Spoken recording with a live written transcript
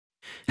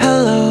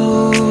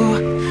Hello,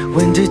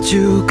 when did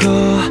you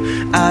call?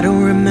 I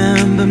don't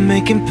remember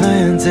making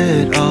plans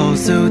at all.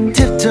 So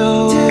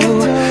tiptoe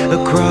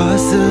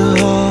across the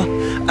hall.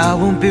 I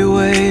won't be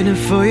waiting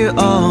for you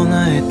all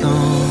night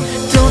long.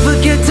 Don't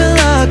forget to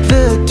lock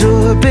the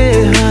door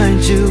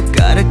behind you.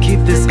 Gotta keep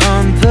this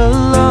on the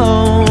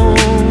low.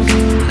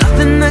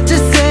 Nothing that you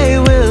say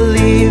will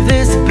leave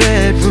this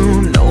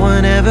bedroom. No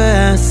one ever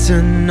has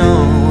to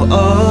know.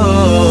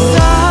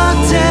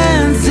 Soft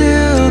and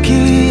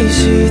silky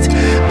sheets,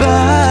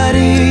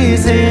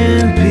 bodies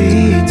in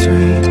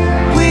between.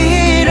 We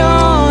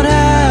don't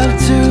have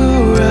to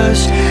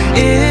rush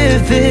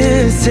if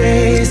it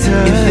stays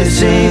hush,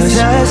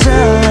 hush,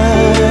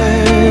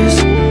 hush.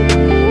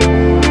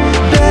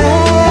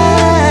 Baby,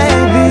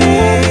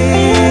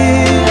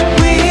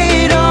 we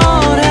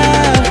don't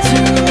have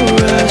to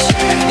rush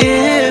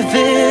if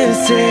it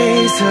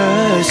stays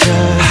hush,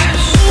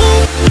 hush.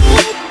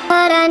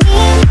 What I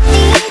need,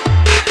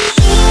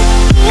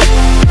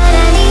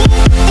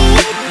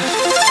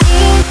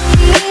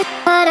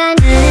 what I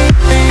need.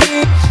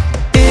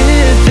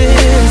 If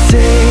it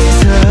stays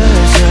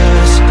hush,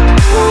 hush.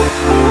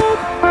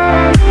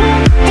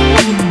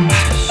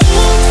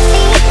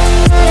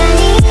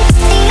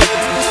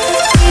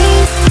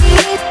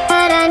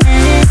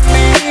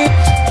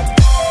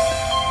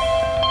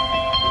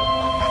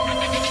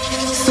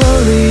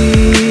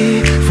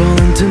 Slowly fall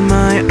into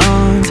my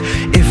arms.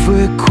 If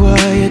we're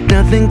quiet,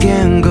 nothing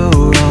can go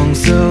wrong.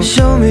 So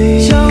show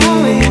me,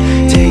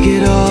 take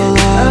it all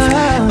off.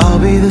 I'll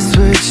be the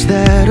switch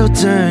that'll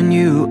turn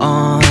you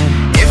on.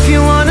 If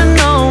you wanna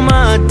know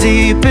my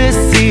deepest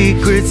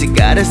secrets, you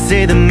gotta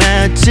say the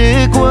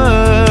magic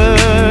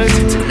words.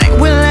 Tonight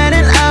we're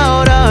letting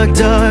out our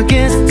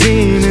darkest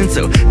demons,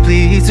 so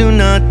please do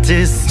not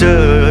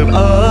disturb.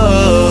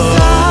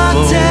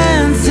 Soft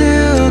and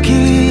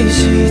silky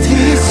sheets,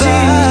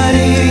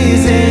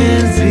 bodies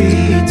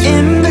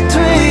in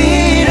between.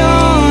 We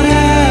don't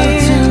have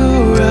to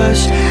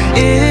rush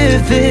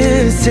if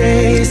it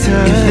stays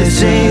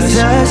hush,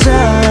 hush,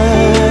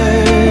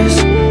 hush.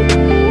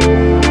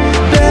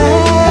 Baby,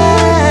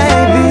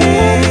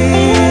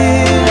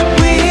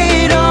 we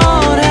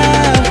don't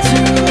have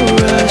to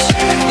rush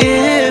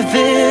if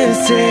it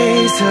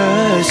stays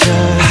hush,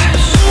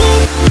 hush.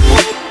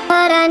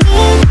 What I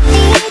need,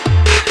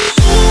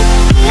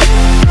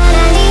 what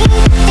I need,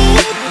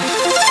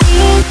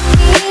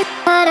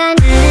 what I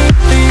need.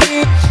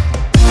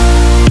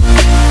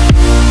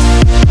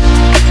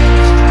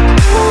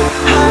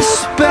 Hush,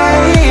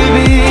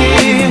 baby.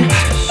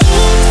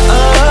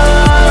 Oh,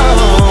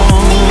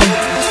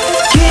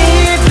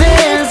 keep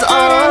this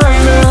on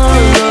the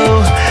low.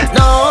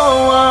 No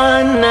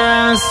one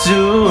has to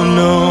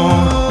know.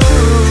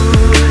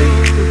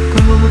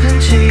 Golden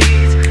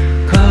sheets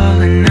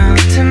calling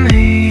out to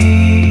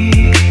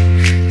me.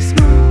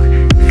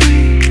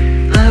 Smoke-free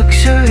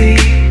luxury.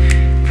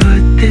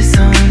 Put this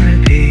on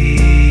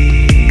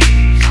repeat.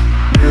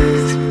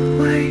 Just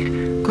wait.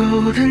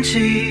 Golden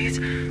sheets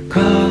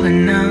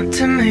calling out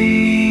to me.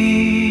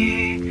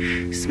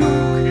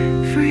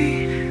 Smoke-free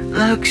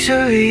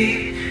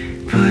luxury.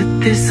 Put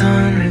this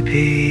on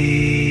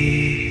repeat.